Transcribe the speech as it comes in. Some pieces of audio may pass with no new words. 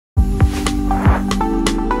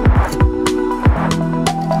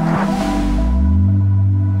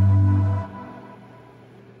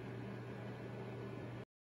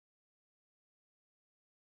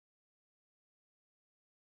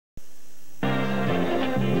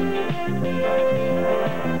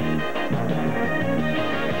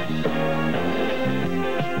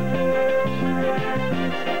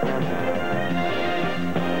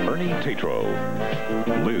Tetrault,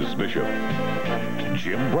 Liz Bishop,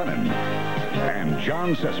 Jim Brennan, and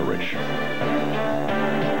John Cessarich.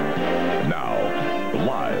 Now,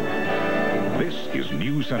 live, this is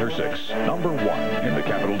NewsCenter 6, #1 in the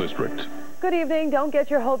Capital District. Good evening. Don't get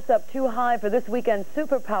your hopes up too high for this weekend's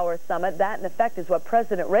Superpower Summit. That, in effect, is what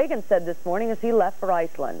President Reagan said this morning as he left for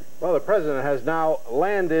Iceland. Well, the president has now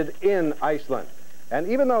landed in Iceland. And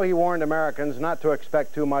even though he warned Americans not to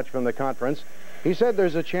expect too much from the conference, he said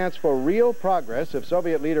there's a chance for real progress if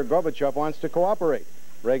Soviet leader Gorbachev wants to cooperate.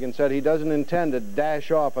 Reagan said he doesn't intend to dash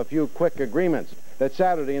off a few quick agreements, that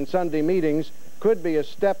Saturday and Sunday meetings could be a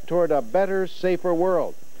step toward a better, safer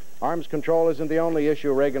world. Arms control isn't the only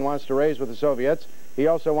issue Reagan wants to raise with the Soviets. He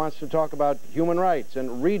also wants to talk about human rights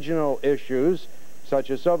and regional issues,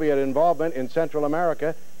 such as Soviet involvement in Central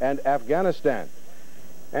America and Afghanistan.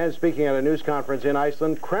 And speaking at a news conference in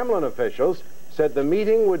Iceland, Kremlin officials said the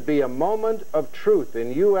meeting would be a moment of truth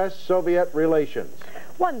in U.S.-Soviet relations.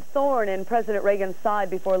 One thorn in President Reagan's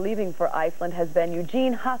side before leaving for Iceland has been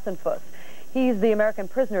Eugene Hasenfuss. He's the American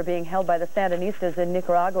prisoner being held by the Sandinistas in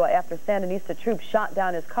Nicaragua after Sandinista troops shot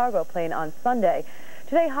down his cargo plane on Sunday.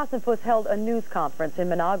 Today, Hasenfuss held a news conference in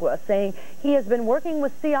Managua saying he has been working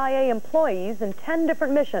with CIA employees in 10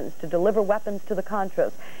 different missions to deliver weapons to the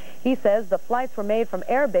Contras. He says the flights were made from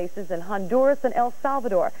air bases in Honduras and El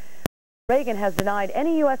Salvador. Reagan has denied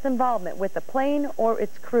any U.S. involvement with the plane or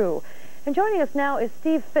its crew. And joining us now is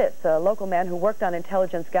Steve Fitz, a local man who worked on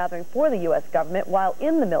intelligence gathering for the U.S. government while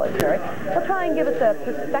in the military. He'll try and give us a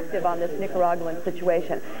perspective on this Nicaraguan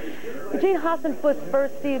situation. Eugene Hasenfuss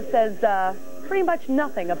first, Steve, says pretty much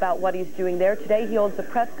nothing about what he's doing there. Today he holds a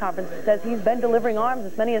press conference that says he's been delivering arms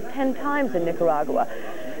as many as 10 times in Nicaragua.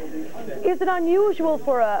 Is it unusual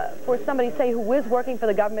for somebody, say, who is working for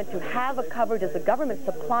the government to have a cover? Does the government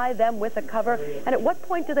supply them with a cover? And at what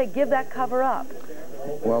point do they give that cover up?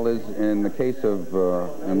 Well, in the case of,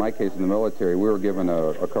 in my case in the military, we were given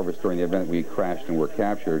a cover story in the event we crashed and were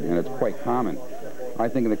captured, and it's quite common. I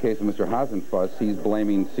think in the case of Mr. Hasenfuss, he's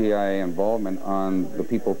blaming CIA involvement on the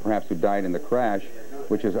people perhaps who died in the crash,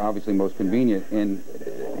 which is obviously most convenient.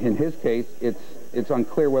 In his case, it's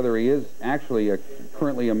unclear whether he is actually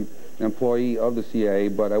currently an employee of the CIA,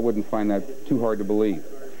 but I wouldn't find that too hard to believe.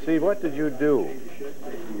 Steve, what did you do?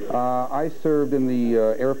 I served in the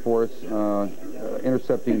Air Force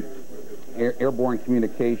intercepting airborne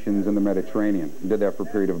communications in the Mediterranean. Did that for a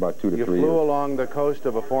period of about 2 to 3 years. You flew along the coast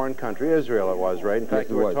of a foreign country, Israel it was, right? In fact,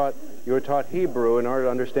 yes, you were taught Hebrew in order to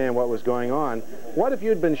understand what was going on. What if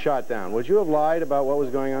you'd been shot down? Would you have lied about what was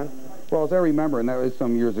going on? Well, as I remember, and that was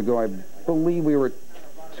some years ago, I believe we were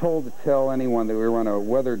told to tell anyone that we were on a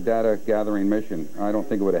weather data gathering mission. I don't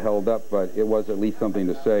think it would have held up, but it was at least something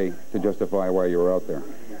to say to justify why you were out there.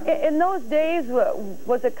 In those days,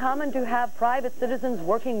 was it common to have private citizens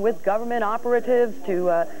working with government operatives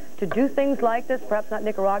to do things like this? Perhaps not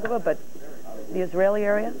Nicaragua, but the Israeli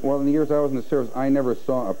area? Well, in the years I was in the service, I never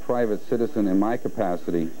saw a private citizen in my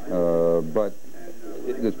capacity, but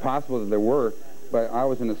it's possible that there were. But I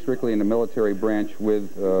was strictly in the military branch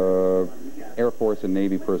with Air Force and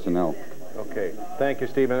Navy personnel. Okay. Thank you,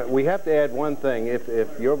 Stephen. We have to add one thing.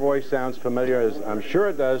 If your voice sounds familiar, as I'm sure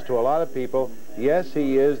it does to a lot of people, yes,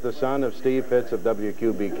 he is the son of Steve Fitz of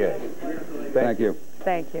WQBK. Thank you.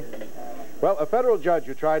 Thank you. Well, a federal judge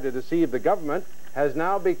who tried to deceive the government has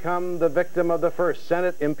now become the victim of the first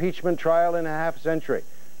Senate impeachment trial in a half-century.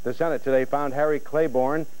 The Senate today found Harry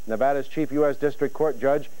Claiborne, Nevada's chief U.S. District Court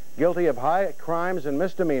judge, guilty of high crimes and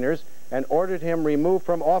misdemeanors and ordered him removed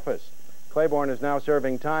from office. Claiborne is now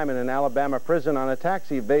serving time in an Alabama prison on a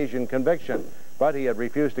tax evasion conviction, but he had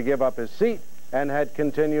refused to give up his seat and had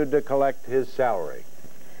continued to collect his salary.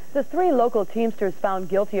 The 3 local Teamsters found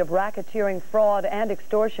guilty of racketeering, fraud, and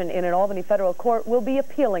extortion in an Albany federal court will be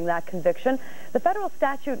appealing that conviction. The federal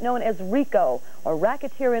statute known as RICO, or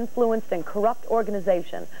Racketeer Influenced and Corrupt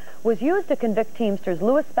Organization, was used to convict Teamsters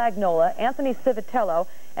Louis Spagnola, Anthony Civitello,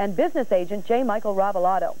 and business agent J. Michael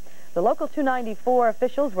Ravalato. The local 294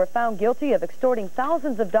 officials were found guilty of extorting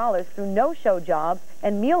thousands of dollars through no-show jobs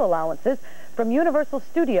and meal allowances from Universal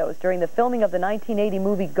Studios during the filming of the 1980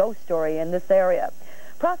 movie Ghost Story in this area.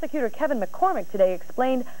 Prosecutor Kevin McCormick today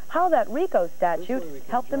explained how that RICO statute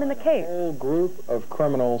helped them in the case. A whole group of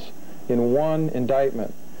criminals in one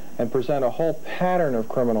indictment and present a whole pattern of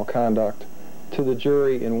criminal conduct to the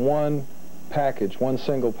jury in one package, one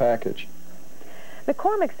single package.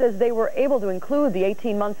 McCormick says they were able to include the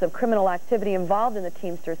 18 months of criminal activity involved in the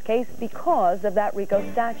Teamsters case because of that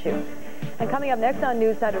RICO statute. And coming up next on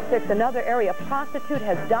NewsCenter 6, another area prostitute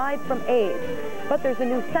has died from AIDS. But there's a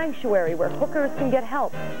new sanctuary where hookers can get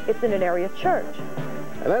help. It's in an area church.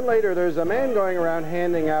 And then later, there's a man going around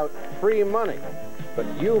handing out free money. But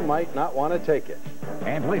you might not want to take it.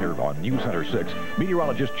 And later on NewsCenter 6,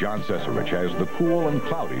 meteorologist John Cessarich has the cool and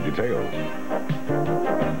cloudy details.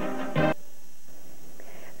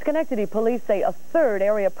 Schenectady police say a third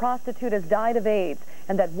area prostitute has died of AIDS,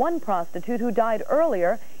 and that one prostitute who died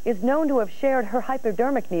earlier is known to have shared her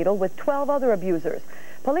hypodermic needle with 12 other abusers.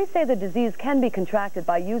 Police say the disease can be contracted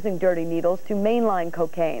by using dirty needles to mainline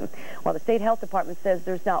cocaine. While the state health department says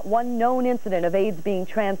there's not one known incident of AIDS being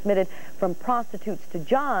transmitted from prostitutes to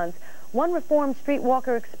Johns, one reformed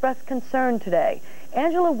streetwalker expressed concern today.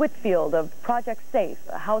 Angela Whitfield of Project Safe,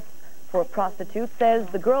 a house for prostitutes, says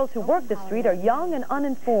the girls who work the street are young and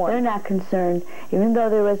uninformed. They're not concerned, even though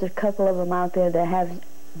there is a couple of them out there that have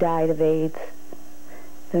died of AIDS.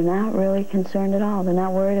 They're not really concerned at all. They're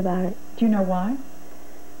not worried about it. Do you know why?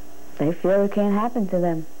 They feel it can't happen to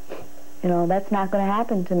them. You know, that's not going to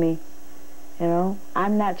happen to me. You know,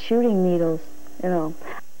 I'm not shooting needles, you know.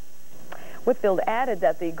 Whitfield added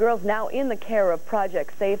that the girls now in the care of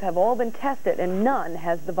Project Safe have all been tested and none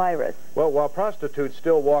has the virus. Well, while prostitutes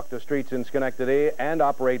still walk the streets in Schenectady and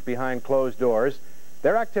operate behind closed doors,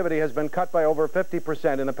 their activity has been cut by over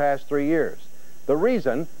 50% in the past 3 years. The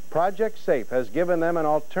reason, Project Safe has given them an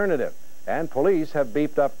alternative, and police have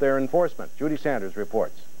beefed up their enforcement. Judy Sanders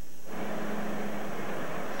reports.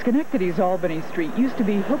 Schenectady's Albany Street used to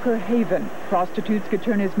be hooker haven. Prostitutes could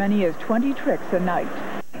turn as many as 20 tricks a night.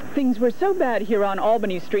 Things were so bad here on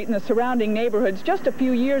Albany Street and the surrounding neighborhoods just a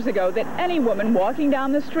few years ago that any woman walking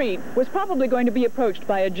down the street was probably going to be approached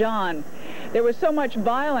by a John. There was so much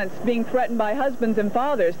violence being threatened by husbands and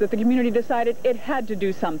fathers that the community decided it had to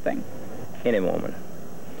do something. Any woman.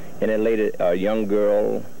 And then later, a young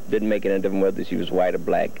girl, didn't make any difference whether she was white or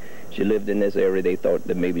black. She lived in this area. They thought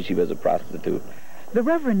that maybe she was a prostitute. The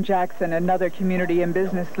Reverend Jackson and other community and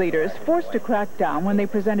business leaders forced a crackdown when they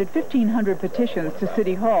presented 1,500 petitions to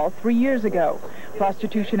City Hall 3 years ago.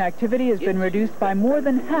 Prostitution activity has been reduced by more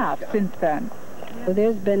than half since then. Well,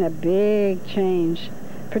 there's been a big change,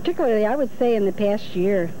 particularly, I would say, in the past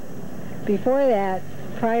year. Before that,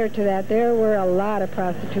 prior to that, there were a lot of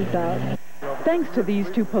prostitutes out. Thanks to these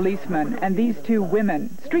two policemen and these two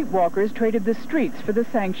women, streetwalkers traded the streets for the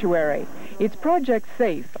sanctuary. It's Project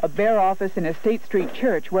Safe, a bare office in a State Street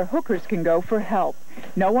church where hookers can go for help.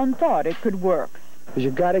 No one thought it could work. You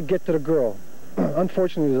got to get to the girl.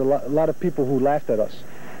 Unfortunately, there's a lot of people who laughed at us.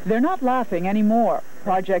 They're not laughing anymore.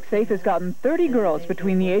 Project Safe has gotten 30 girls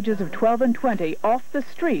between the ages of 12 and 20 off the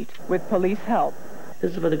street with police help.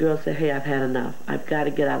 This is where the girls say, hey, I've had enough. I've got to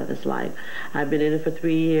get out of this life. I've been in it for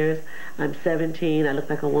 3 years. I'm 17. I look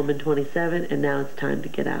like a woman 27, and now it's time to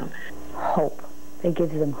get out. Hope. It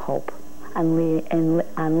gives them hope on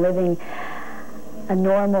living a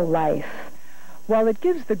normal life. While it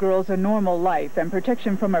gives the girls a normal life and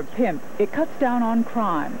protection from a pimp, it cuts down on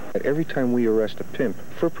crime. Every time we arrest a pimp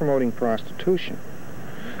for promoting prostitution,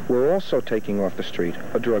 we're also taking off the street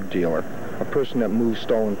a drug dealer, a person that moves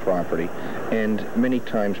stolen property, and many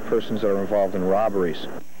times persons that are involved in robberies.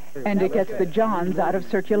 And it gets the Johns out of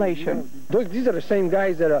circulation. These are the same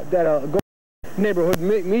guys that go to neighborhood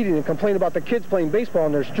meeting and complain about the kids playing baseball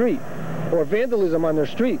on their street or vandalism on their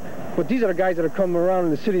street. But these are the guys that are coming around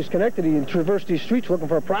in the city of Schenectady and traverse these streets looking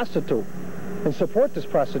for a prostitute and support this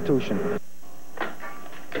prostitution.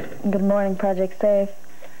 Good morning, Project Safe.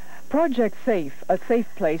 Project Safe, a safe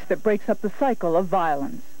place that breaks up the cycle of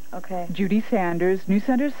violence. Okay. Judy Sanders,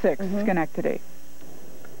 NewsCenter 6, Schenectady.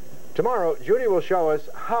 Tomorrow, Judy will show us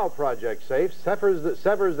how Project Safe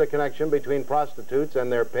severs the connection between prostitutes and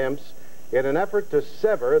their pimps in an effort to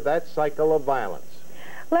sever that cycle of violence.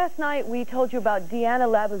 Last night, we told you about Deanna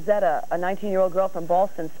Labuzetta, a 19-year-old girl from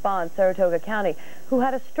Ballston Spa in Saratoga County, who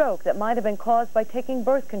had a stroke that might have been caused by taking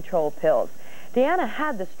birth control pills. Deanna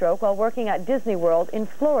had the stroke while working at Disney World in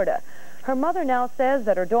Florida. Her mother now says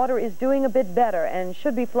that her daughter is doing a bit better and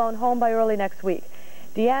should be flown home by early next week.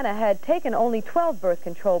 Deanna had taken only 12 birth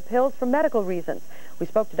control pills for medical reasons. We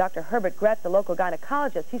spoke to Dr. Herbert Gretz, a local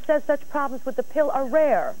gynecologist. He says such problems with the pill are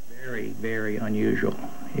rare. Very, very unusual,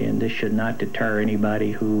 and this should not deter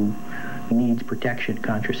anybody who needs protection,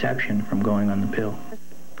 contraception, from going on the pill.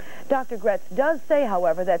 Dr. Gretz does say,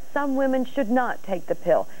 however, that some women should not take the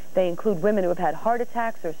pill. They include women who have had heart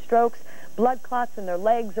attacks or strokes, blood clots in their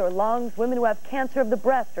legs or lungs, women who have cancer of the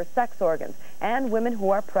breast or sex organs, and women who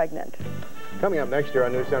are pregnant. Coming up next year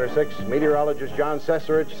on NewsCenter 6, meteorologist John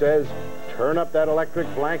Cessarich says Turn up that electric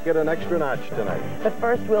blanket an extra notch tonight. But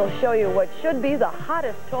first, we'll show you what should be the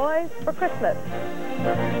hottest toys for Christmas.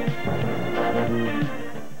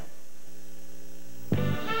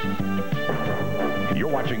 You're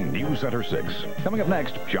watching NewsCenter 6. Coming up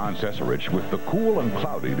next, John Cessarich with the cool and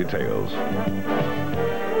cloudy details.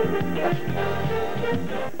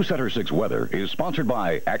 NewsCenter 6 weather is sponsored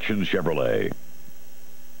by Action Chevrolet.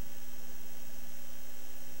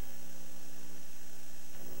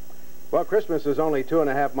 Well, Christmas is only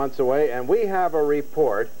 2.5 months away, and we have a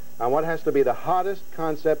report on what has to be the hottest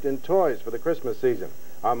concept in toys for the Christmas season.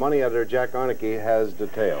 Our money editor, Jack Aernecke, has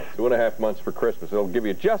details. 2.5 months for Christmas. It'll give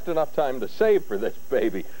you just enough time to save for this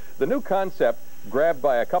baby. The new concept, grabbed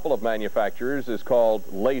by a couple of manufacturers, is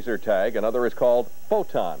called laser tag. Another is called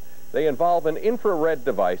photon. They involve an infrared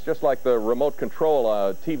device, just like the remote control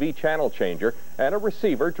TV channel changer, and a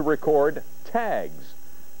receiver to record tags.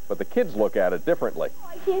 But the kids look at it differently.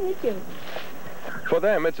 For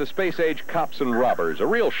them, it's a space-age cops and robbers, a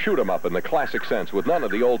real shoot-'em-up in the classic sense with none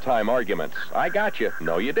of the old-time arguments. I got you.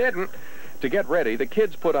 No, you didn't. To get ready, the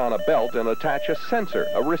kids put on a belt and attach a sensor,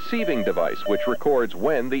 a receiving device, which records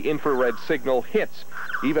when the infrared signal hits.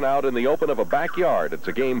 Even out in the open of a backyard, it's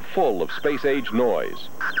a game full of space-age noise.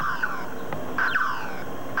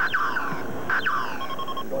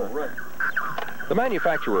 The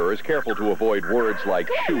manufacturer is careful to avoid words like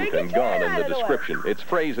shoot and gun in the description. It's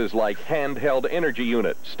phrases like handheld energy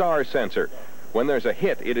unit, star sensor. When there's a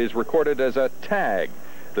hit, it is recorded as a tag.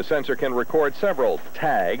 The sensor can record several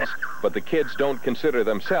tags, but the kids don't consider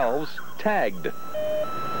themselves tagged.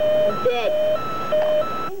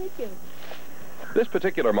 This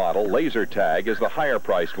particular model, laser tag, is the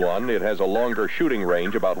higher-priced one. It has a longer shooting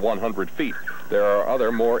range, about 100 feet. There are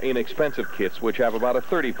other, more inexpensive kits which have about a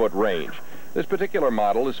 30-foot range. This particular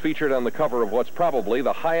model is featured on the cover of what's probably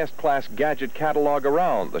the highest-class gadget catalog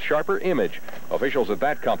around, the Sharper Image. Officials at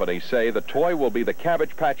that company say the toy will be the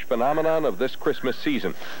Cabbage Patch phenomenon of this Christmas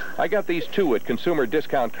season. I got these two at Consumer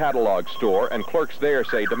Discount Catalog Store, and clerks there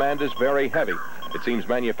say demand is very heavy. It seems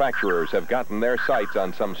manufacturers have gotten their sights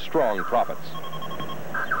on some strong profits.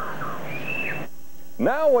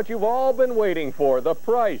 Now what you've all been waiting for, the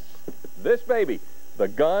price. This baby, the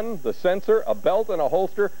gun, the sensor, a belt, and a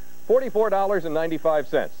holster,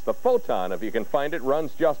 $44.95. The Photon, if you can find it,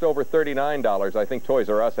 runs just over $39. I think Toys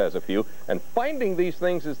R Us has a few. And finding these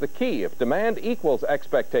things is the key. If demand equals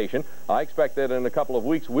expectation, I expect that in a couple of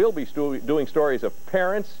weeks we'll be doing stories of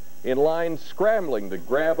parents in line scrambling to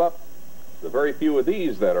grab up the very few of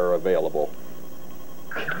these that are available.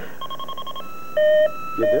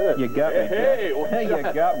 You did it. You got me. Hey, hey,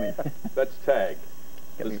 you got me. That's tag.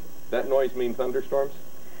 Does that noise mean thunderstorms?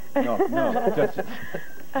 No, just...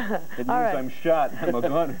 It means I'm shot. I'm a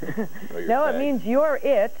gunner. No, it means you're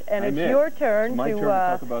it, and it's your turn, to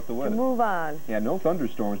talk about the weather. To move on. Yeah, no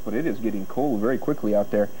thunderstorms, but it is getting cold very quickly out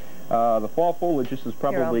there. The fall foliage, this is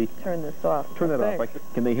probably... Here, I'll turn this off. Turn that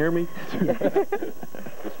off. Can they hear me?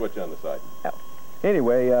 The switch on the side. Oh.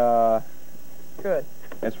 Anyway, good.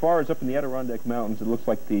 As far as up in the Adirondack Mountains, it looks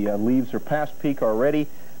like the leaves are past peak already.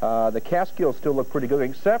 The Catskills still look pretty good,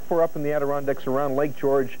 except for up in the Adirondacks around Lake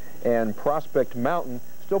George and Prospect Mountain.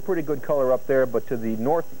 Still pretty good color up there, but to the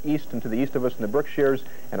northeast and to the east of us in the Berkshires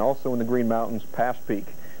and also in the Green Mountains, past peak.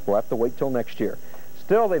 We'll have to wait till next year.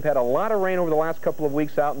 Still, they've had a lot of rain over the last couple of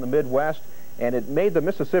weeks out in the Midwest, and it made the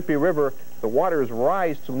Mississippi River, the waters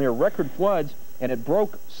rise to near record floods, and it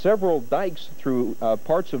broke several dikes through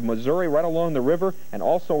parts of Missouri right along the river and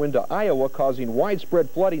also into Iowa, causing widespread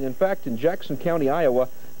flooding. In fact, in Jackson County, Iowa,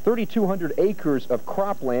 3,200 acres of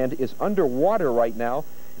cropland is underwater right now,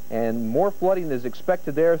 and more flooding is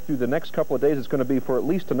expected there through the next couple of days. It's going to be for at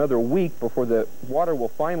least another week before the water will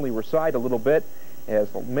finally recede a little bit,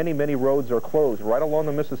 as many, many roads are closed right along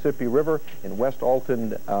the Mississippi River in West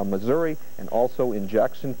Alton, Missouri, and also in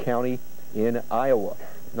Jackson County in Iowa.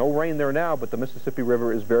 No rain there now, but the Mississippi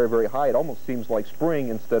River is very, very high. It almost seems like spring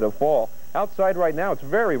instead of fall. Outside right now, it's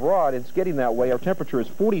very raw. It's getting that way. Our temperature is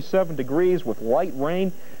 47 degrees with light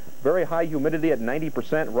rain. Very high humidity at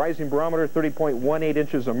 90%, rising barometer 30.18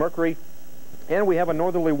 inches of mercury, and we have a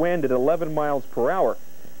northerly wind at 11 miles per hour.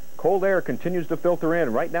 Cold air continues to filter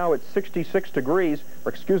in. Right now it's 66 degrees,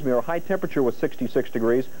 or excuse me, our high temperature was 66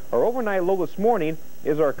 degrees. Our overnight low this morning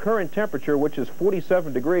is our current temperature, which is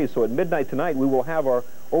 47 degrees. So at midnight tonight we will have our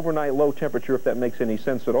overnight low temperature, if that makes any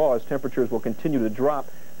sense at all, as temperatures will continue to drop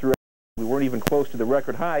through. We weren't even close to the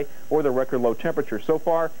record high or the record low temperature. So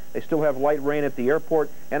far, they still have light rain at the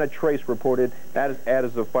airport and a trace reported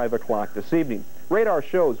as of 5 o'clock this evening. Radar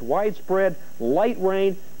shows widespread light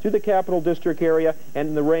rain to the Capital District area,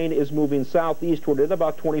 and the rain is moving southeastward at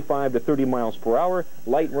about 25 to 30 miles per hour.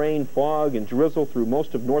 Light rain, fog, and drizzle through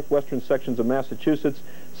most of northwestern sections of Massachusetts,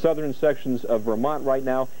 southern sections of Vermont right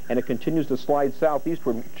now, and it continues to slide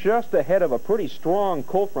southeastward just ahead of a pretty strong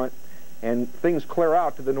cold front, and things clear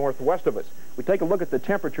out to the northwest of us. We take a look at the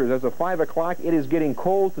temperatures. As of 5 o'clock, it is getting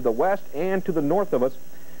cold to the west and to the north of us.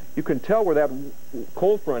 You can tell where that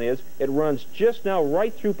cold front is. It runs just now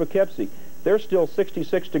right through Poughkeepsie. They're still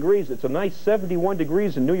 66 degrees. It's a nice 71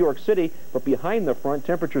 degrees in New York City, but behind the front,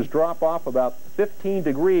 temperatures drop off about 15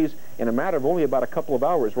 degrees in a matter of only about a couple of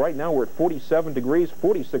hours. Right now, we're at 47 degrees,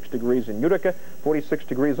 46 degrees in Utica, 46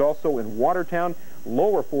 degrees also in Watertown,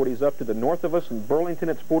 lower 40s up to the north of us. In Burlington,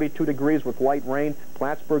 it's 42 degrees with light rain,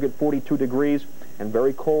 Plattsburgh at 42 degrees, and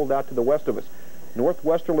very cold out to the west of us.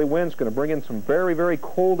 Northwesterly winds going to bring in some very, very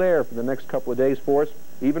cold air for the next couple of days for us.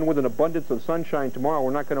 Even with an abundance of sunshine tomorrow,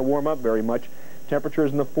 we're not going to warm up very much.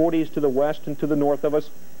 Temperatures in the 40s to the west and to the north of us.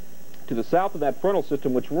 To the south of that frontal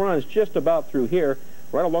system, which runs just about through here,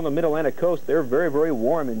 right along the mid-Atlantic coast, they're very, very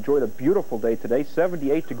warm. Enjoyed a beautiful day today.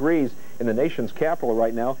 78 degrees in the nation's capital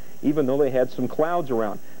right now, even though they had some clouds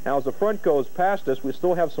around. Now, as the front goes past us, we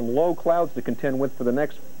still have some low clouds to contend with for the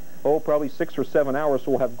next, probably 6 or 7 hours,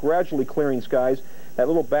 so we'll have gradually clearing skies. That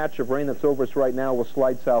little batch of rain that's over us right now will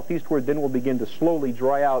slide southeastward, then will begin to slowly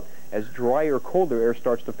dry out as drier, colder air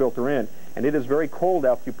starts to filter in. And it is very cold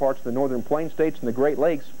out through parts of the northern plain states and the Great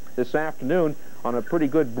Lakes this afternoon on a pretty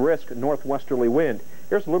good brisk northwesterly wind.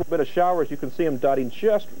 Here's a little bit of showers. You can see them dotting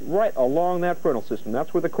just right along that frontal system.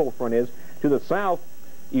 That's where the cold front is. To the south,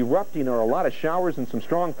 erupting are a lot of showers and some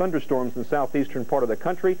strong thunderstorms in the southeastern part of the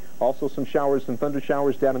country. Also some showers and thunder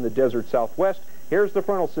showers down in the desert southwest. Here's the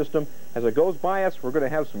frontal system. As it goes by us, we're going to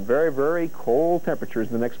have some very, very cold temperatures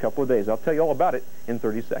in the next couple of days. I'll tell you all about it in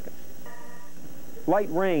 30 seconds. Light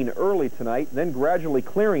rain early tonight, then gradually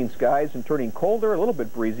clearing skies and turning colder, a little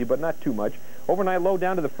bit breezy, but not too much. Overnight low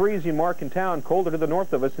down to the freezing mark in town, colder to the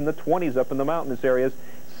north of us in the 20s up in the mountainous areas.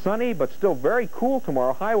 Sunny, but still very cool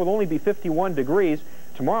tomorrow. High will only be 51 degrees.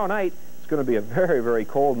 Tomorrow night, it's going to be a very, very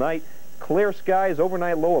cold night. Clear skies,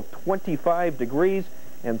 overnight low of 25 degrees.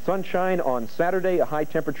 And sunshine on Saturday, a high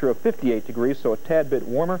temperature of 58 degrees, so a tad bit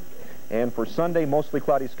warmer. And for Sunday, mostly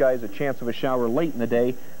cloudy skies, a chance of a shower late in the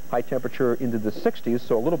day, high temperature into the 60s,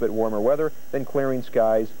 so a little bit warmer weather, then clearing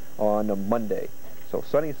skies on Monday. So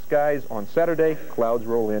sunny skies on Saturday, clouds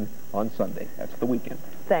roll in on Sunday. That's the weekend.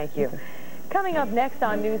 Thank you. Coming up next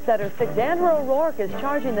on NewsCenter 6, Andrew O'Rourke is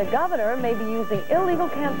charging the governor may be using illegal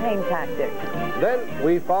campaign tactics. Then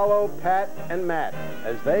we follow Pat and Matt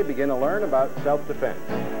as they begin to learn about self-defense.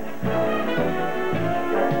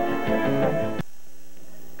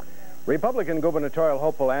 Republican gubernatorial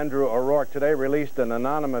hopeful Andrew O'Rourke today released an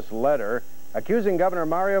anonymous letter accusing Governor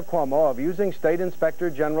Mario Cuomo of using State Inspector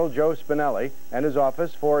General Joe Spinelli and his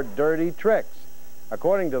office for dirty tricks.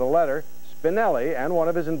 According to the letter, Spinelli and one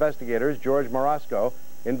of his investigators, George Morosco,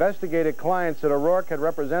 investigated clients that O'Rourke had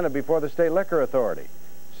represented before the State Liquor Authority.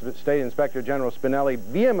 State Inspector General Spinelli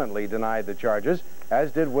vehemently denied the charges,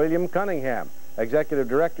 as did William Cunningham, Executive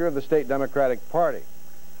Director of the State Democratic Party.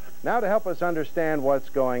 Now, to help us understand what's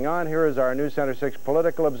going on, here is our NewsCenter 6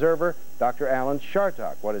 political observer, Dr. Alan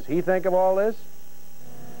Chartock. What does he think of all this?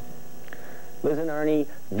 Listen, Ernie,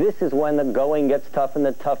 this is when the going gets tough and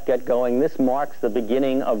the tough get going. This marks the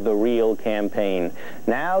beginning of the real campaign.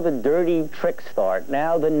 Now the dirty tricks start.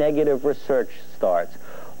 Now the negative research starts.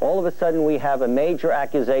 All of a sudden we have a major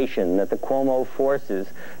accusation that the Cuomo forces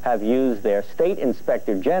have used their State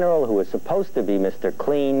Inspector General, who is supposed to be Mr.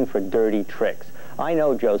 Clean, for dirty tricks. I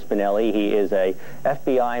know Joe Spinelli. He is a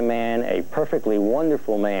FBI man, a perfectly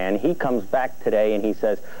wonderful man. He comes back today and he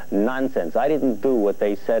says, nonsense. I didn't do what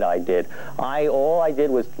they said I did. All I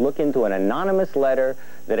did was look into an anonymous letter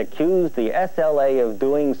that accused the SLA of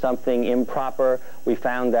doing something improper. We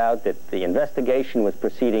found out that the investigation was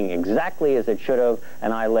proceeding exactly as it should have,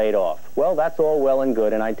 and I laid off. Well, that's all well and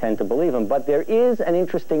good, and I tend to believe him. But there is an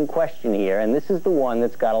interesting question here, and this is the one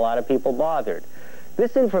that's got a lot of people bothered.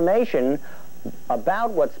 This information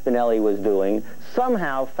about what Spinelli was doing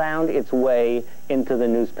somehow found its way into the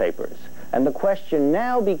newspapers. And the question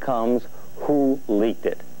now becomes, who leaked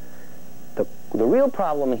it? The real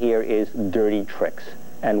problem here is dirty tricks,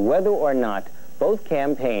 and whether or not both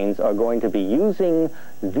campaigns are going to be using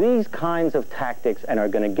these kinds of tactics and are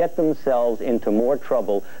going to get themselves into more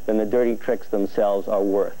trouble than the dirty tricks themselves are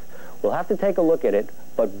worth. We'll have to take a look at it,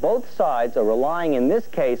 but both sides are relying in this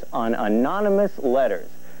case on anonymous letters.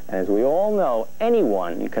 And as we all know,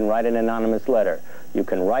 anyone can write an anonymous letter. You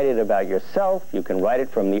can write it about yourself. You can write it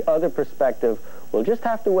from the other perspective. We'll just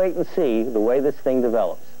have to wait and see the way this thing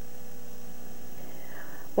develops.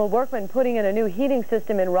 Well, workmen putting in a new heating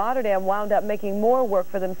system in Rotterdam wound up making more work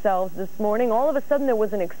for themselves this morning. All of a sudden, there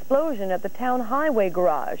was an explosion at the town highway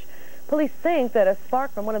garage. Police think that a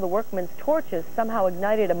spark from one of the workmen's torches somehow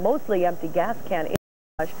ignited a mostly empty gas can in the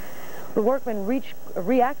garage. The workmen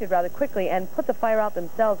reacted rather quickly and put the fire out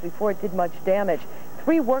themselves before it did much damage.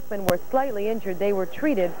 3 workmen were slightly injured. They were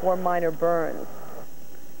treated for minor burns.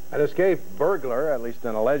 An escaped burglar, at least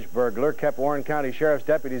an alleged burglar, kept Warren County Sheriff's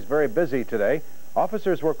deputies very busy today.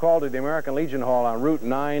 Officers were called to the American Legion Hall on Route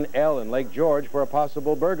 9L in Lake George for a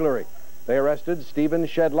possible burglary. They arrested Stephen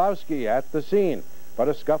Shedlowski at the scene, but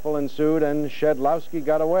a scuffle ensued and Shedlowski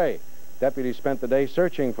got away. Deputies spent the day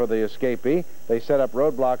searching for the escapee. They set up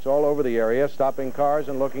roadblocks all over the area, stopping cars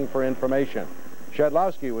and looking for information.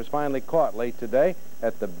 Shedlowski was finally caught late today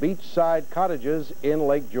at the beachside cottages in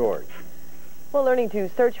Lake George. Well, learning to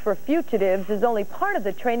search for fugitives is only part of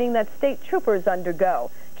the training that state troopers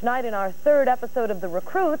undergo. Tonight in our 3rd episode of The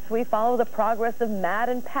Recruits, we follow the progress of Matt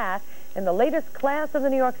and Pat in the latest class of the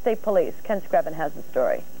New York State Police. Ken Screven has the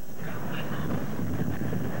story.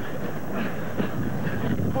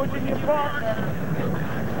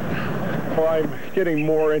 Well, I'm getting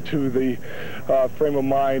more into the frame of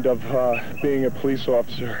mind of being a police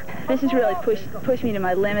officer. This has really pushed me to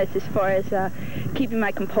my limits as far as keeping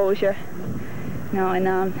my composure, you know,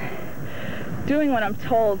 and doing what I'm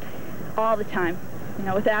told all the time, you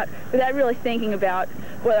know, without really thinking about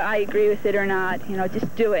whether I agree with it or not. You know,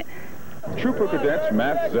 just do it. Trooper cadets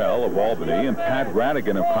Matt Zell of Albany and Pat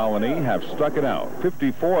Radigan of Colony have stuck it out.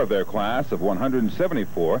 54 of their class of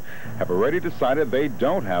 174 have already decided they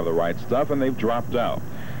don't have the right stuff and they've dropped out.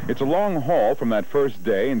 It's a long haul from that first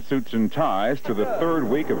day in suits and ties to the 3rd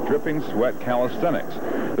week of dripping sweat calisthenics.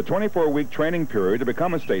 The 24-week training period to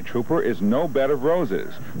become a state trooper is no bed of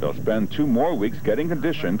roses. They'll spend 2 more weeks getting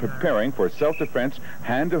conditioned, preparing for self-defense,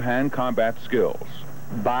 hand-to-hand combat skills.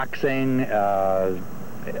 Boxing,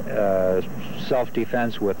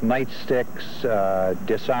 self-defense with nightsticks,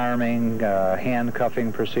 disarming,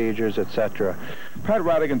 handcuffing procedures, etc. Pat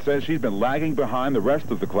Radigan says she's been lagging behind the rest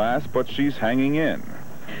of the class, but she's hanging in.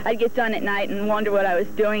 I'd get done at night and wonder what I was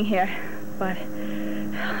doing here, but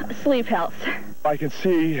sleep helps. I can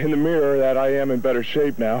see in the mirror that I am in better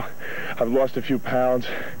shape now. I've lost a few pounds,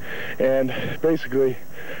 and basically,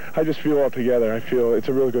 I just feel all together. I feel it's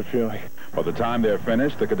a really good feeling. By the time they're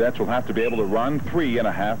finished, the cadets will have to be able to run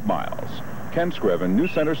 3.5 miles. Ken Screven,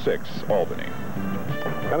 NewsCenter 6, Albany.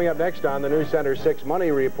 Coming up next on the NewsCenter 6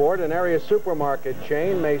 Money Report, an area supermarket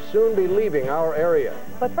chain may soon be leaving our area.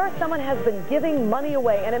 But first, someone has been giving money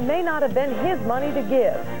away, and it may not have been his money to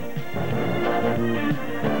give.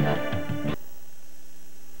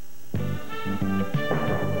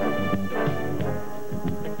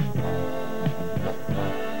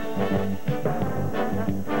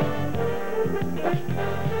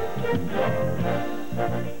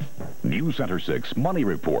 NewsCenter 6 Money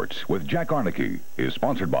Report with Jack Aernecke is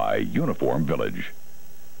sponsored by Uniform Village.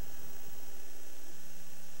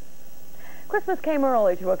 Christmas came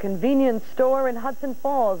early to a convenience store in Hudson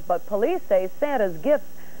Falls, but police say Santa's gifts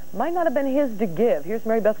might not have been his to give. Here's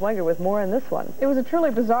Mary Beth Wenger with more on this one. It was a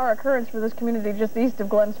truly bizarre occurrence for this community just east of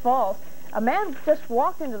Glens Falls. A man just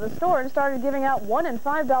walked into the store and started giving out $1 and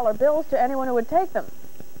 $5 bills to anyone who would take them.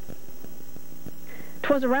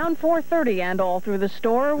 'Twas around 4:30 and all through the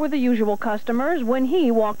store were the usual customers when he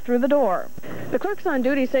walked through the door. The clerks on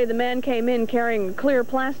duty say the man came in carrying a clear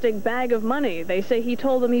plastic bag of money. They say he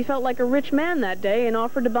told them he felt like a rich man that day and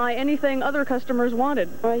offered to buy anything other customers wanted.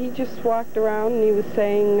 He just walked around and he was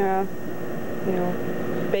saying, you know,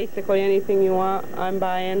 basically anything you want, I'm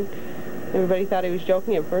buying. Everybody thought he was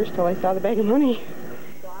joking at first till I saw the bag of money.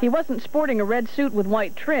 He wasn't sporting a red suit with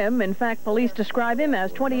white trim. In fact, police describe him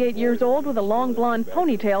as 28 years old with a long blonde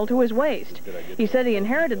ponytail to his waist. He said he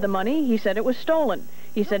inherited the money. He said it was stolen.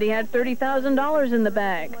 He said he had $30,000 in the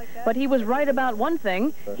bag. But he was right about one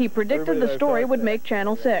thing. He predicted the story would make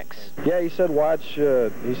Channel 6. Yeah, he said, watch,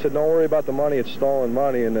 he said, don't worry about the money, it's stolen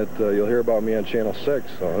money, and that you'll hear about me on Channel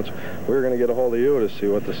 6. So we were going to get a hold of you to see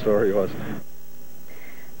what the story was.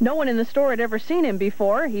 No one in the store had ever seen him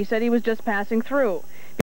before. He said he was just passing through.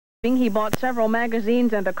 He bought several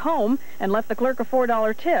magazines and a comb and left the clerk a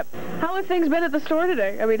 $4 tip. How have things been at the store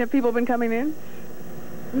today? I mean, have people been coming in?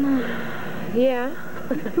 Yeah.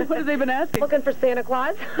 What have they been asking? Looking for Santa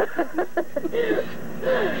Claus? Do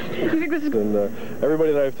you think this is... And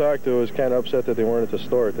everybody that I've talked to was kind of upset that they weren't at the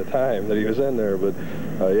store at the time that he was in there, but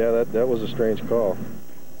yeah, that was a strange call.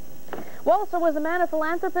 Well, so was the man a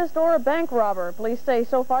philanthropist or a bank robber? Police say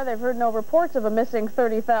so far they've heard no reports of a missing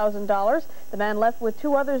 $30,000. The man left with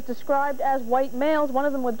 2 others described as white males, one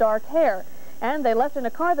of them with dark hair. and they left in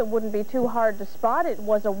a car that wouldn't be too hard to spot. It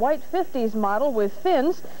was a white 50s model with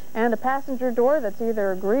fins and a passenger door that's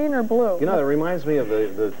either green or blue. You know, that reminds me of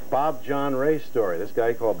the Bob John Ray story. This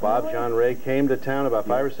guy called Bob John Ray came to town about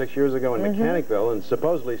 5 or 6 years ago in Mechanicville and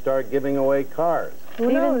supposedly started giving away cars.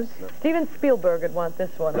 Who knows? Steven Spielberg would want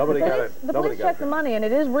this one. Nobody got it. The police checked the money, and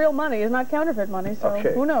it is real money. It's not counterfeit money, so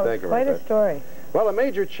who knows? Thank you, Quite a story. Well, a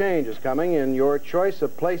major change is coming in your choice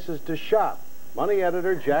of places to shop. Money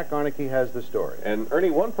editor Jack Aernecke has the story. And Ernie,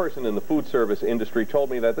 one person in the food service industry told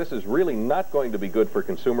me that this is really not going to be good for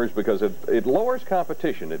consumers because it lowers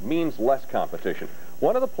competition. It means less competition.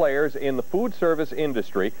 One of the players in the food service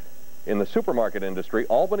industry, in the supermarket industry,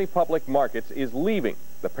 Albany Public Markets, is leaving.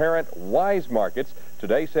 The parent Wise Markets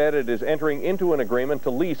today said it is entering into an agreement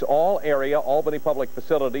to lease all area Albany Public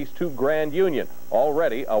facilities to Grand Union,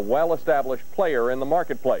 already a well-established player in the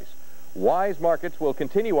marketplace. Wise Markets will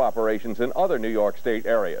continue operations in other New York State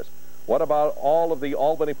areas. What about all of the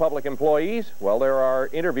Albany Public employees? Well, there are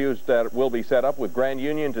interviews that will be set up with Grand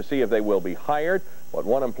Union to see if they will be hired, but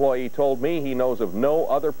one employee told me he knows of no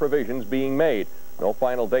other provisions being made. No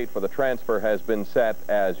final date for the transfer has been set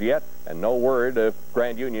as yet, and no word if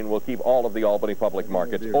Grand Union will keep all of the Albany Public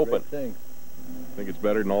Markets open. Think it's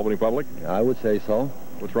better than Albany Public? I would say so.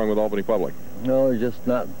 What's wrong with Albany Public? No, it's just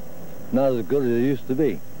not as good as it used to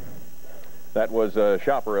be. That was a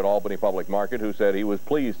shopper at Albany Public Market who said he was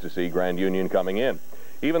pleased to see Grand Union coming in.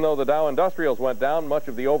 Even though the Dow Industrials went down, much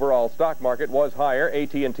of the overall stock market was higher.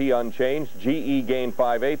 AT&T unchanged. GE gained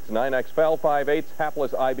 5/8. 9X fell 5/8.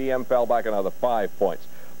 Hapless IBM fell back another 5 points.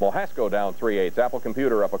 Mohasco down 3/8. Apple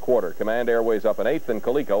Computer up 1/4. Command Airways up 1/8, and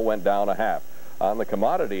Coleco went down 1/2. On the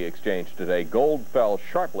commodity exchange today, gold fell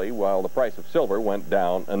sharply while the price of silver went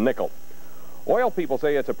down a nickel. Oil people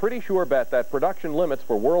say it's a pretty sure bet that production limits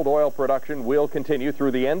for world oil production will continue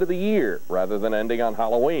through the end of the year rather than ending on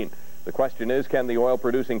Halloween. The question is, can the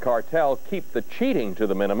oil-producing cartel keep the cheating to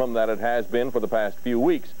the minimum that it has been for the past few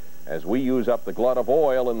weeks? As we use up the glut of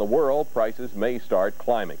oil in the world, prices may start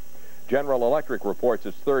climbing. General Electric reports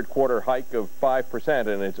its third-quarter hike of 5%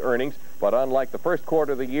 in its earnings, but unlike the first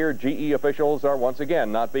quarter of the year, GE officials are once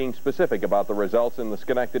again not being specific about the results in the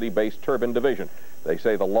Schenectady-based turbine division. They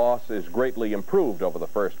say the loss is greatly improved over the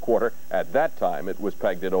first quarter. At that time, it was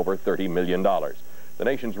pegged at over $30 million. The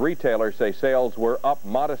nation's retailers say sales were up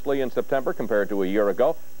modestly in September compared to a year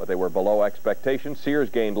ago, but they were below expectations. Sears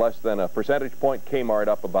gained less than a percentage point, Kmart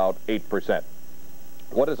up about 8%.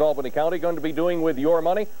 What is Albany County going to be doing with your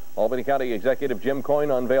money? Albany County Executive Jim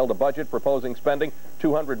Coyne unveiled a budget proposing spending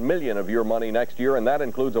 $200 million of your money next year, and that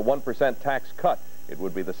includes a 1% tax cut. It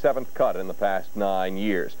would be the 7th cut in the past 9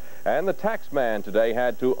 years. And the tax man today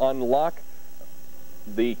had to unlock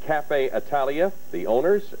the Cafe Italia. The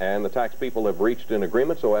owners and the tax people have reached an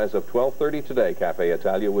agreement, so as of 12:30 today, Cafe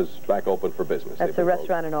Italia was back open for business. That's a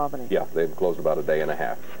restaurant in Albany. Yeah, they've closed about a day and a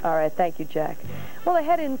half. All right, thank you, Jack. Well,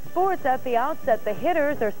 ahead in sports at the outset, the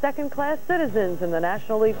hitters are second-class citizens in the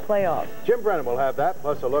National League playoffs. Jim Brennan will have that,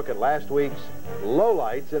 plus a look at last week's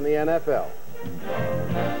lowlights in the NFL.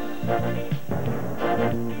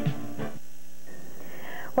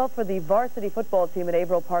 Well, for the varsity football team at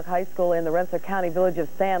Averill Park High School in the Rensselaer County village of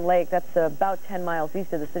Sand Lake, that's about 10 miles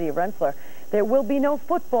east of the city of Rensselaer, there will be no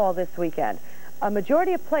football this weekend. A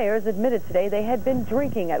majority of players admitted today they had been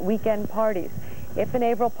drinking at weekend parties. If an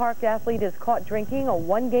Averill Park athlete is caught drinking, a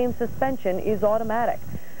one-game suspension is automatic.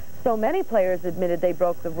 So many players admitted they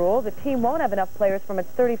broke the rule. The team won't have enough players from its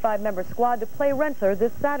 35-member squad to play Rensselaer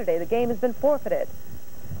this Saturday. The game has been forfeited.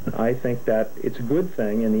 I think that it's a good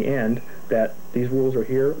thing in the end that these rules are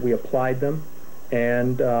here, we applied them,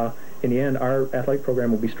 and in the end our athletic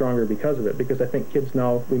program will be stronger because of it, because I think kids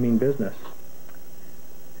know we mean business.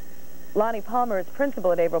 Lonnie Palmer is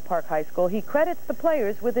principal at Averill Park High School. He credits the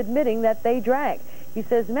players with admitting that they drank. He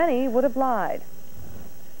says many would have lied.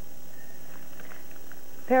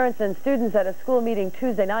 Parents and students at a school meeting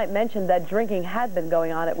Tuesday night mentioned that drinking had been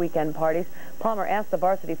going on at weekend parties. Palmer asked the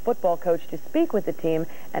varsity football coach to speak with the team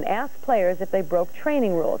and ask players if they broke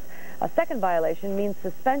training rules. A second violation means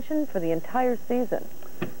suspension for the entire season.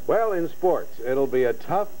 Well, in sports, it'll be a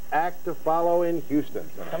tough act to follow in Houston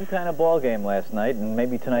tonight. Some kind of ball game last night, and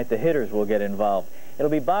maybe tonight the hitters will get involved. It'll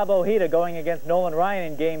be Bob Ojeda going against Nolan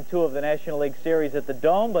Ryan in Game 2 of the National League Series at the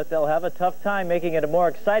Dome, but they'll have a tough time making it a more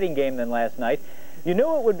exciting game than last night. You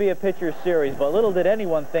knew it would be a pitcher's series, but little did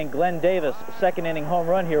anyone think Glenn Davis' second-inning home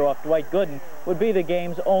run here off Dwight Gooden would be the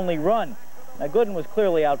game's only run. Now, Gooden was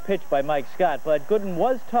clearly outpitched by Mike Scott, but Gooden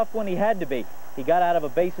was tough when he had to be. He got out of a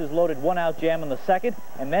bases-loaded one-out jam in the second,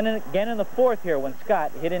 and then again in the fourth here when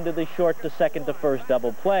Scott hit into the short to second to first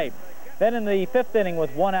double play. Then in the 5th inning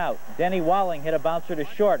with 1 out, Denny Walling hit a bouncer to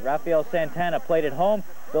short. Rafael Santana played at home.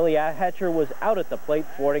 Billy Hatcher was out at the plate,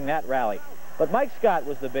 thwarting that rally. But Mike Scott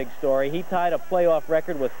was the big story. He tied a playoff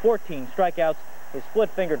record with 14 strikeouts. His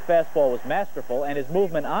split-fingered fastball was masterful, and his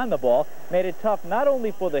movement on the ball made it tough not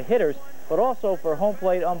only for the hitters, but also for home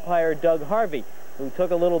plate umpire Doug Harvey, who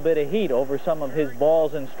took a little bit of heat over some of his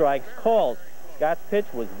balls and strikes calls. Scott's pitch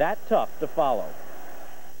was that tough to follow.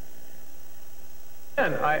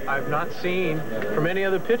 And I've not seen from any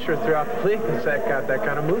other pitcher throughout the league that's got that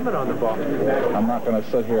kind of movement on the ball. I'm not going to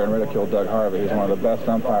sit here and ridicule Doug Harvey. He's one of the best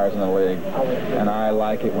umpires in the league, and I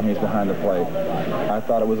like it when he's behind the plate. I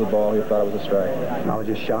thought it was a ball. He thought it was a strike. I was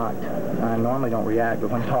just shocked. I normally don't react, but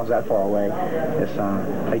when the ball's that far away,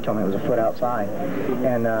 they told me it was a foot outside.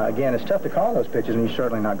 And again, it's tough to call those pitches, and you're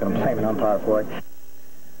certainly not going to blame an umpire for it.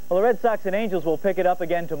 Well, the Red Sox and Angels will pick it up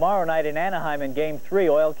again tomorrow night in Anaheim in Game 3.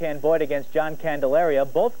 Oil Can Boyd against John Candelaria.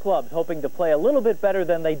 Both clubs hoping to play a little bit better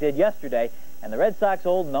than they did yesterday. And the Red Sox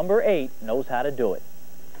old number 8 knows how to do it.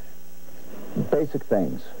 Basic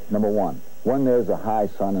things. Number 1, when there's a high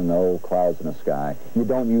sun and no clouds in the sky, you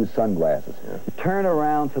don't use sunglasses. Turn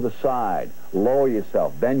around to the side, lower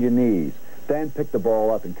yourself, bend your knees, then pick the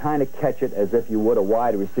ball up and kind of catch it as if you would a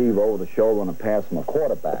wide receiver over the shoulder on a pass from a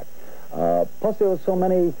quarterback. Plus, there were so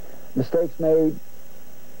many mistakes made,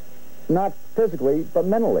 not physically, but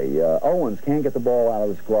mentally. Owens can't get the ball out of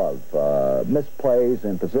his glove. Misplays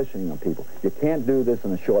and positioning on people. You can't do this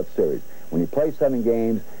in a short series. When you play 7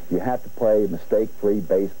 games, you have to play mistake-free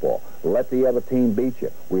baseball. Let the other team beat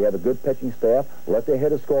you. We have a good pitching staff. Let their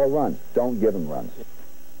hitters score runs. Don't give them runs.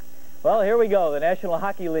 Well, here we go. The National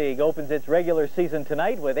Hockey League opens its regular season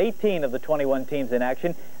tonight with 18 of the 21 teams in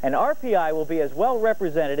action, and RPI will be as well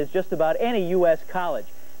represented as just about any U.S. college.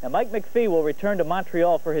 Now, Mike McPhee will return to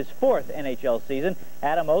Montreal for his 4th NHL season.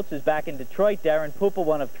 Adam Oates is back in Detroit. Darren Pupel,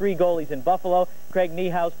 one of 3 goalies in Buffalo. Craig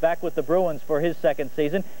Niehaus back with the Bruins for his 2nd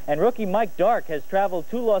season. And rookie Mike Dark has traveled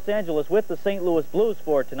to Los Angeles with the St. Louis Blues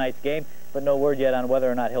for tonight's game, but no word yet on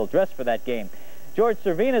whether or not he'll dress for that game. George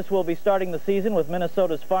Servinas will be starting the season with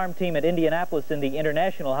Minnesota's farm team at Indianapolis in the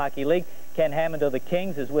International Hockey League. Ken Hammond of the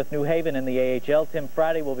Kings is with New Haven in the AHL. Tim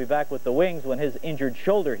Friday will be back with the Wings when his injured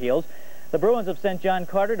shoulder heals. The Bruins have sent John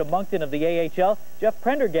Carter to Moncton of the AHL. Jeff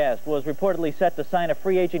Prendergast was reportedly set to sign a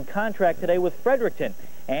free agent contract today with Fredericton.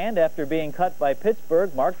 And after being cut by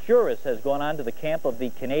Pittsburgh, Mark Juris has gone on to the camp of the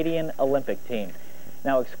Canadian Olympic team.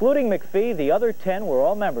 Now, excluding McPhee, the other 10 were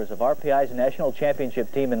all members of RPI's national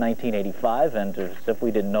championship team in 1985, and as if we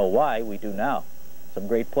didn't know why, we do now. Some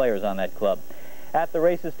great players on that club. At the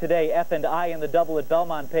races today, F&I in the double at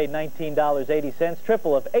Belmont paid $19.80,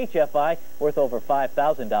 triple of HFI worth over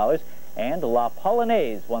 $5,000, and La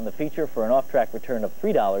Polonaise won the feature for an off-track return of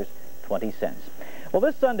 $3.20. Well,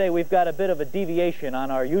 this Sunday, we've got a bit of a deviation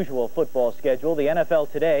on our usual football schedule. The NFL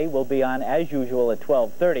Today will be on, as usual, at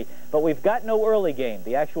 12:30, but we've got no early game.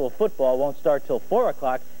 The actual football won't start till 4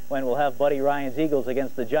 o'clock when we'll have Buddy Ryan's Eagles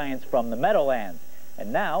against the Giants from the Meadowlands.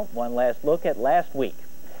 And now, one last look at last week.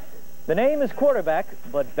 The name is quarterback,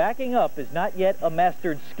 but backing up is not yet a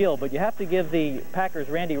mastered skill, but you have to give the Packers'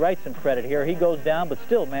 Randy Wright some credit here. He goes down, but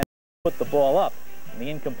still managed to put the ball up. And the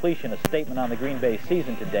incompletion, a statement on the Green Bay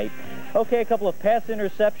season to date. Okay, a couple of pass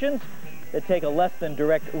interceptions that take a less than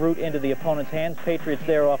direct route into the opponent's hands. Patriots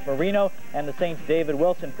there off Marino, and the Saints' David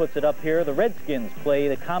Wilson puts it up here. The Redskins play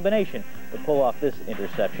the combination to pull off this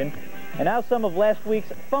interception. And now some of last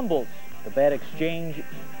week's fumbles. The bad exchange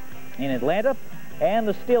in Atlanta, and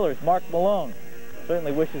the Steelers' Mark Malone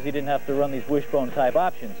certainly wishes he didn't have to run these wishbone-type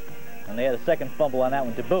options. And they had a second fumble on that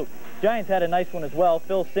one to boot. Giants had a nice one as well.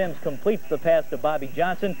 Phil Simms completes the pass to Bobby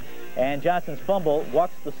Johnson, and Johnson's fumble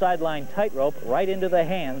walks the sideline tightrope right into the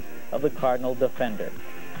hands of the Cardinal defender.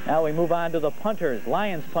 Now we move on to the punters.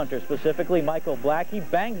 Lions punter specifically, Michael Black. He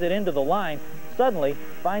bangs it into the line, suddenly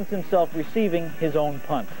finds himself receiving his own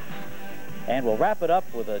punt. And we'll wrap it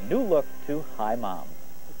up with a new look to Hi Mom.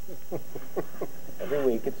 Every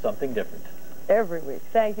week it's something different. Every week.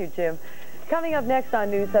 Thank you, Jim. Coming up next on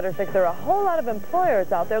NewsCenter 6, there are a whole lot of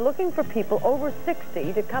employers out there looking for people over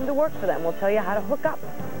 60 to come to work for them. We'll tell you how to hook up.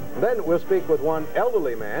 Then we'll speak with one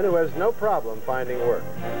elderly man who has no problem finding work.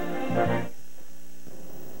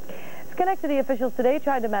 Schenectady officials today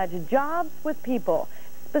tried to match jobs with people,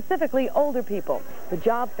 specifically older people. The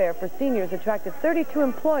job fair for seniors attracted 32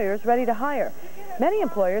 employers ready to hire. Many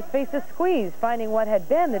employers face a squeeze, finding what had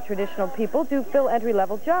been the traditional people to fill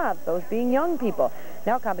entry-level jobs, those being young people.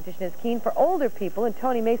 Now competition is keen for older people, and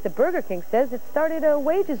Tony Mesa Burger King says it started a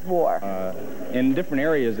wages war. In different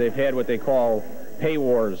areas, they've had what they call pay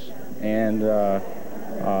wars, and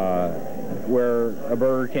where a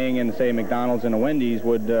Burger King and, say, McDonald's and a Wendy's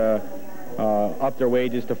would up their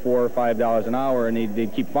wages to $4 or $5 an hour, and they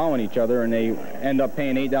keep following each other, and they end up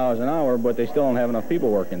paying $8 an hour, but they still don't have enough people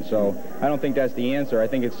working. So I don't think that's the answer. I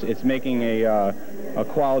think it's making a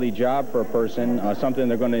quality job for a person, something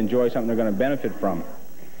they're going to enjoy, something they're going to benefit from.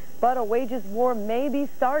 But a wages war may be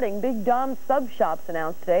starting. Big Dom's sub shops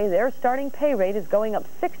announced today their starting pay rate is going up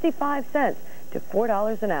 65 cents to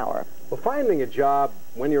 $4 an hour. Well, finding a job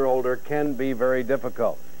when you're older can be very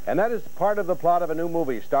difficult. And that is part of the plot of a new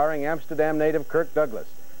movie starring Amsterdam native Kirk Douglas.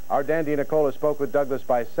 Our Dan DiNicola spoke with Douglas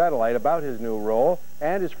by satellite about his new role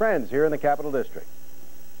and his friends here in the Capital District.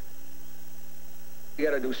 You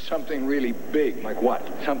got to do something really big. Like what?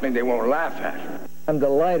 Something they won't laugh at. I'm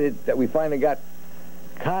delighted that we finally got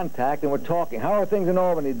contact and we're talking. How are things in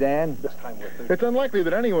Albany, Dan? It's unlikely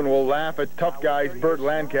that anyone will laugh at tough guys Burt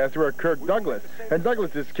Lancaster or Kirk Douglas. In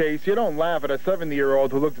Douglas's case, you don't laugh at a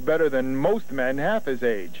 70-year-old who looks better than most men half his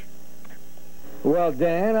age. Well,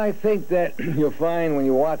 Dan, I think that you'll find when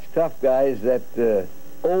you watch tough guys that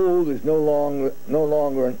old is no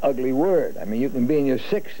longer an ugly word. I mean, you can be in your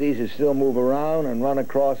 60s and still move around and run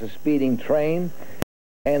across a speeding train.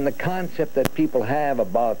 And the concept that people have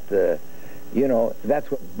about you know,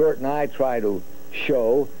 that's what Bert and I try to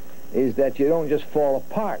show, is that you don't just fall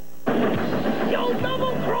apart. You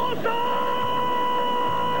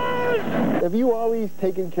double-crossers! Have you always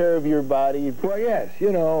taken care of your body? Well, yes.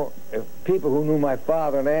 You know, people who knew my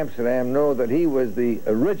father in Amsterdam know that he was the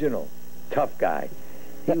original tough guy.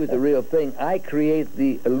 He was the real thing. I create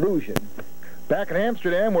the illusion. Back in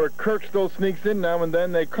Amsterdam, where Kirk still sneaks in now and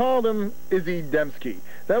then, they called him Izzy Dembski.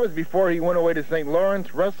 That was before he went away to St.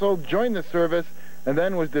 Lawrence, wrestled, joined the service, and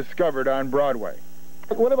then was discovered on Broadway.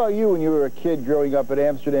 What about you when you were a kid growing up at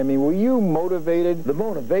Amsterdam? I mean, were you motivated? The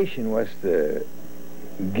motivation was to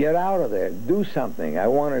get out of there, do something. I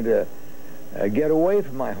wanted to get away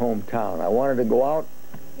from my hometown. I wanted to go out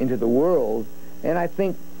into the world, and I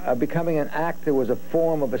think becoming an actor was a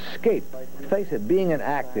form of escape. Face it, being an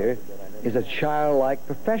actor is a childlike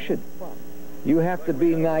profession. You have to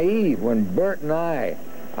be naive. When Bert and I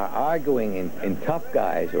are arguing in Tough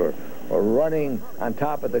Guys or running on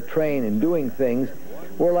top of the train and doing things,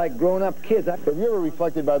 we're like grown-up kids. Have you ever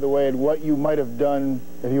reflected, by the way, at what you might have done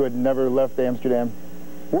if you had never left Amsterdam?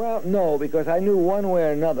 Well, no, because I knew one way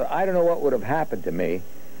or another. I don't know what would have happened to me,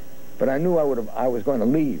 but I knew I was going to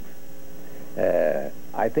leave.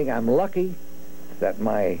 I think I'm lucky that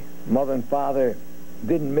my mother and father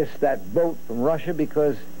didn't miss that boat from Russia,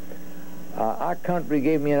 because our country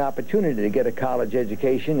gave me an opportunity to get a college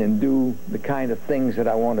education and do the kind of things that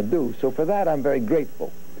I want to do. So for that, I'm very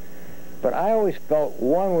grateful. But I always felt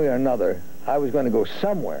one way or another I was going to go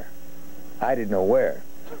somewhere. I didn't know where.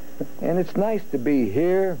 And it's nice to be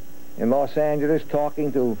here in Los Angeles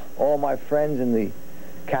talking to all my friends in the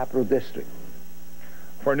Capital District.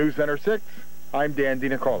 For NewsCenter 6, I'm Dan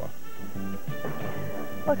DiNicola.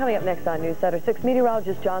 Well, coming up next on NewsCenter 6,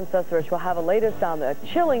 meteorologist John Cessarich will have a latest on the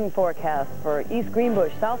chilling forecast for East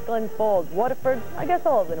Greenbush, South Glens Falls, Waterford, I guess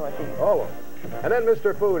all of the Northeast. All of them. And then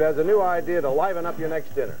Mr. Food has a new idea to liven up your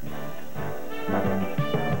next dinner.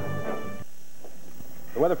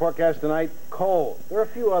 The weather forecast tonight, cold. There are a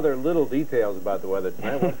few other little details about the weather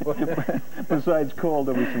tonight. Besides cold,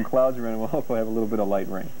 there'll be some clouds around, and we'll hopefully have a little bit of light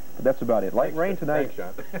rain. But that's about it. Light rain tonight.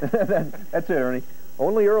 Thanks, John. That's it, Ernie.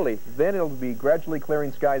 Only early. Then it'll be gradually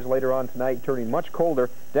clearing skies later on tonight, turning much colder,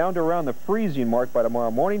 down to around the freezing mark by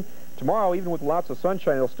tomorrow morning. Tomorrow, even with lots of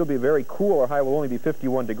sunshine, it'll still be very cool. Our high will only be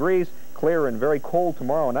 51 degrees. Clear and very cold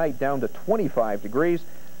tomorrow night, down to 25 degrees.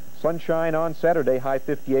 Sunshine on Saturday, high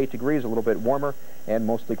 58 degrees, a little bit warmer, and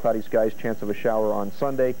mostly cloudy skies, chance of a shower on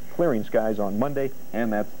Sunday, clearing skies on Monday,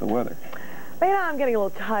 and that's the weather. But, you know, I'm getting a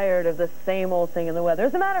little tired of the same old thing in the weather.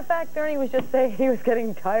 As a matter of fact, Ernie was just saying he was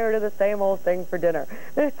getting tired of the same old thing for dinner.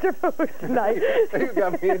 Mr. Food tonight. You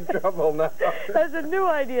got me in trouble now. That's a new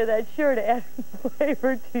idea that's sure to add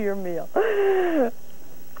flavor to your meal.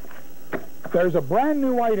 There's a brand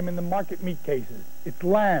new item in the market meat cases. It's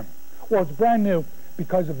lamb. Well, it's brand new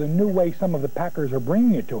because of the new way some of the packers are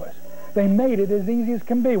bringing it to us. They made it as easy as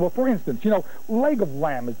can be. Well, for instance, you know, leg of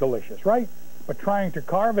lamb is delicious, right? But trying to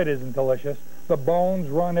carve it isn't delicious. The bones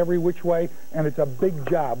run every which way, and it's a big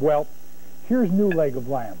job. Well, here's new leg of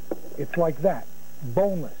lamb. It's like that,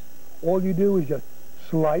 boneless. All you do is just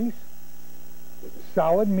slice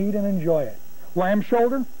solid meat and enjoy it. Lamb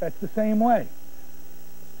shoulder, that's the same way.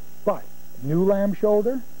 But new lamb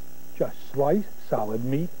shoulder, just slice solid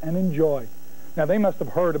meat and enjoy. Now, they must have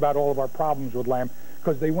heard about all of our problems with lamb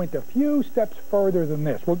because they went a few steps further than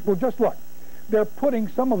this. Well, just look. They're putting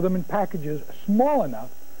some of them in packages small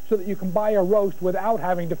enough so that you can buy a roast without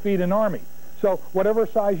having to feed an army. So whatever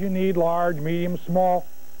size you need, large, medium, small,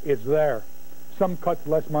 it's there. Some cuts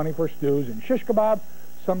less money for stews and shish kebab.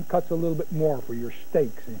 Some cuts a little bit more for your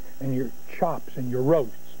steaks and your chops and your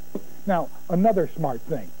roasts. Now, another smart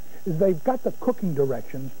thing is they've got the cooking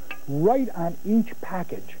directions right on each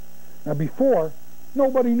package. Now, before,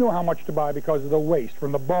 nobody knew how much to buy because of the waste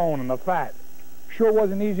from the bone and the fat. Sure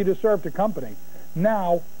wasn't easy to serve to company.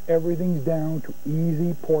 Now, everything's down to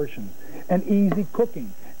easy portions and easy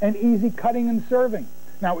cooking and easy cutting and serving.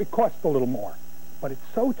 Now, it costs a little more, but it's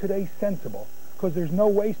so today sensible because there's no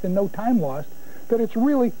waste and no time lost that it's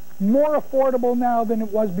really more affordable now than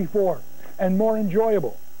it was before, and more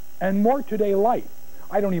enjoyable, and more today light.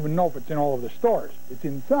 I don't even know if it's in all of the stores. It's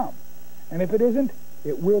in some. And if it isn't,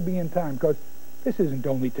 it will be in time, because this isn't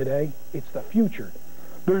only today, it's the future.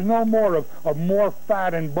 There's no more of more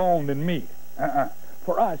fat and bone than meat.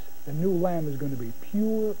 For us, the new lamb is going to be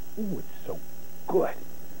pure. Ooh, it's so good.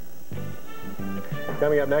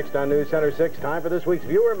 Coming up next on News Center 6, time for this week's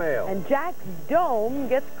viewer mail. And Jack's dome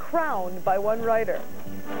gets crowned by one writer.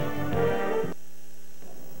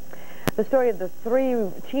 The story of the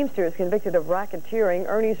 3 Teamsters convicted of racketeering,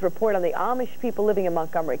 Ernie's report on the Amish people living in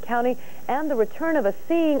Montgomery County, and the return of a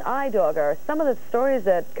seeing eye dog are some of the stories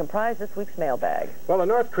that comprise this week's mailbag. Well, a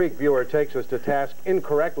North Creek viewer takes us to task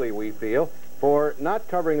incorrectly, we feel, for not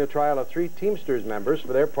covering the trial of 3 Teamsters members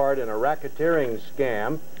for their part in a racketeering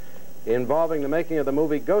scam involving the making of the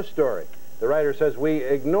movie Ghost Story. The writer says we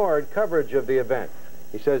ignored coverage of the event.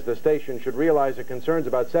 He says the station should realize the concerns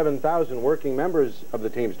about 7,000 working members of the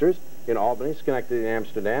Teamsters in Albany, Schenectady, and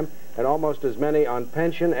Amsterdam, and almost as many on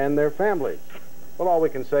pension and their families. Well, all we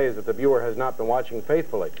can say is that the viewer has not been watching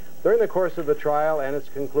faithfully. During the course of the trial and its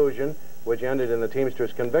conclusion, which ended in the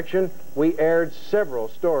Teamsters' conviction, we aired several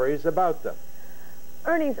stories about them.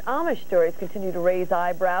 Ernie's Amish stories continue to raise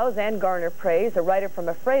eyebrows and garner praise. A writer from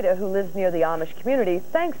Ephrata who lives near the Amish community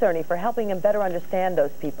thanks Ernie for helping him better understand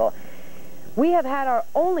those people. We have had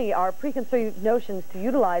only our preconceived notions to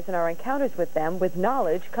utilize in our encounters with them. With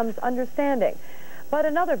knowledge comes understanding. But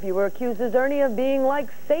another viewer accuses Ernie of being like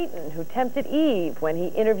Satan, who tempted Eve when he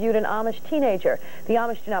interviewed an Amish teenager. The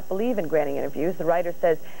Amish do not believe in granting interviews. The writer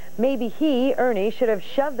says maybe he, Ernie, should have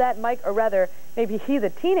shoved that maybe he, the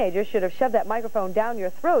teenager, should have shoved that microphone down your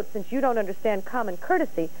throat since you don't understand common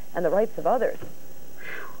courtesy and the rights of others.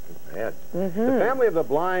 Bad. The family of the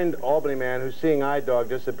blind Albany man whose seeing eye dog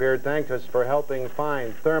disappeared thanked us for helping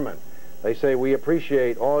find Thurman. They say we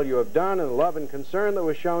appreciate all you have done and the love and concern that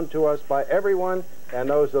was shown to us by everyone, and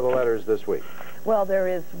those are the letters this week. Well, there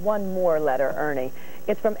is one more letter, Ernie.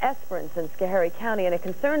 It's from Esperance in Cessarich County, and it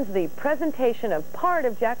concerns the presentation of part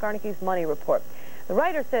of Jack Aernecke's money report. The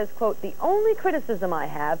writer says, quote, the only criticism I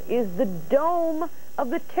have is the dome of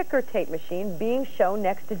the ticker tape machine being shown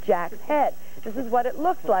next to Jack's head. This is what it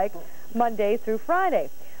looks like Monday through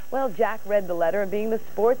Friday. Well, Jack read the letter and, being the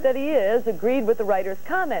sport that he is, agreed with the writer's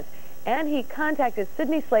comments. And he contacted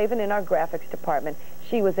Sydney Slavin in our graphics department.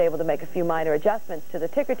 She was able to make a few minor adjustments to the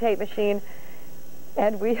ticker tape machine.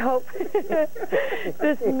 And we hope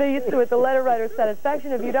this meets with the letter writer's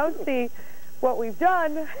satisfaction. If you don't see what we've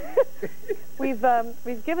done, we've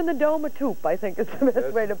given the dome a toop, I think is the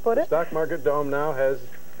best way to put it. The stock market dome now has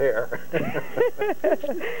hair.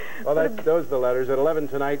 Well, those are the letters. At 11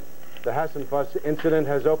 tonight, the Hassenfuss incident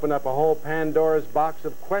has opened up a whole Pandora's box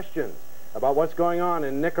of questions about what's going on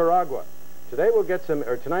in Nicaragua. Tonight we'll get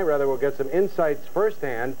some insights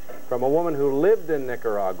firsthand from a woman who lived in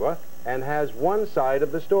Nicaragua and has one side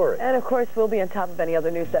of the story. And of course, we'll be on top of any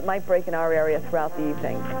other news that might break in our area throughout the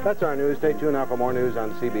evening. That's our news. Stay tuned now for more news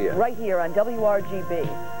on CBS. Right here on WRGB.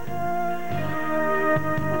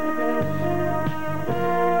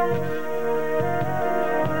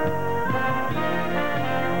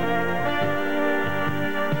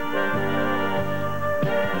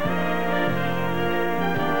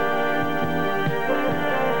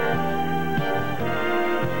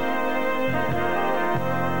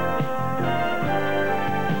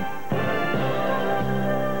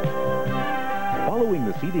 Following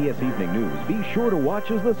the CBS Evening News, be sure to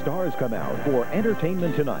watch as the stars come out for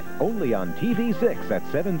Entertainment Tonight, only on TV6 at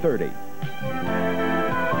 7:30.